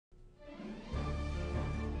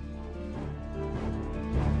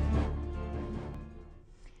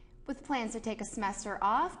plans to take a semester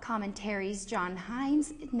off. Commentary's John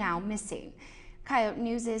Hines now missing. Coyote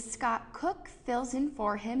News' Scott Cook fills in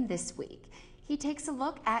for him this week. He takes a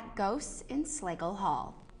look at ghosts in Slagle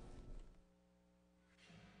Hall.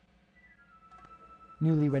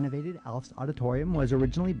 Newly renovated Alf's Auditorium was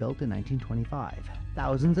originally built in 1925.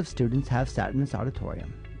 Thousands of students have sat in this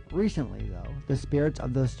auditorium. Recently, though, the spirits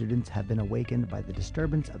of those students have been awakened by the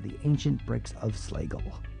disturbance of the ancient bricks of Slagle.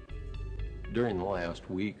 During the last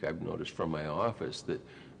week, I've noticed from my office that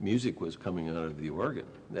music was coming out of the organ.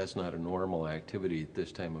 That's not a normal activity at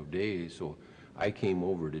this time of day, so I came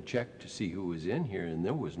over to check to see who was in here, and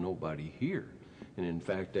there was nobody here. And in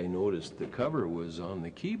fact, I noticed the cover was on the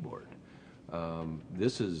keyboard.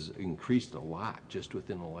 This has increased a lot just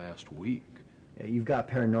within the last week. Yeah, you've got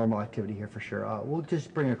paranormal activity here for sure. We'll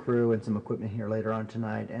just bring a crew and some equipment here later on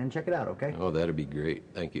tonight and check it out, okay? Oh, that'd be great.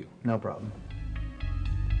 Thank you. No problem.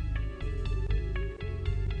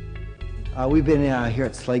 We've been here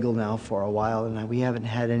at Slagle now for a while, and we haven't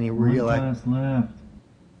had any real... One class left.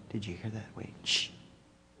 Did you hear that? Wait, shh.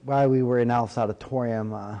 While we were in Alf's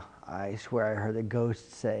Auditorium, I swear I heard a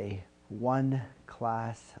ghost say, "One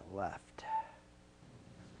class left."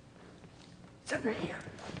 It's under here.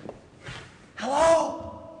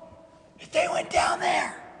 Hello? If they went down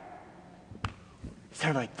there. It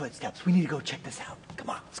sounded like footsteps. We need to go check this out. Come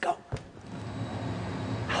on, let's go.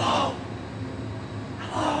 Hello?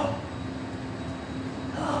 Hello?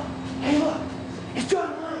 Hello? Hey, look. It's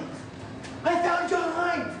John Hines. I found John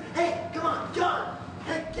Hines. Hey, come on, John.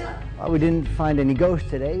 Hey, get up. Well, we didn't find any ghosts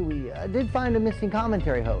today. We did find a missing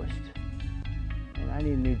commentary host. And I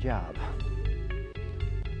need a new job.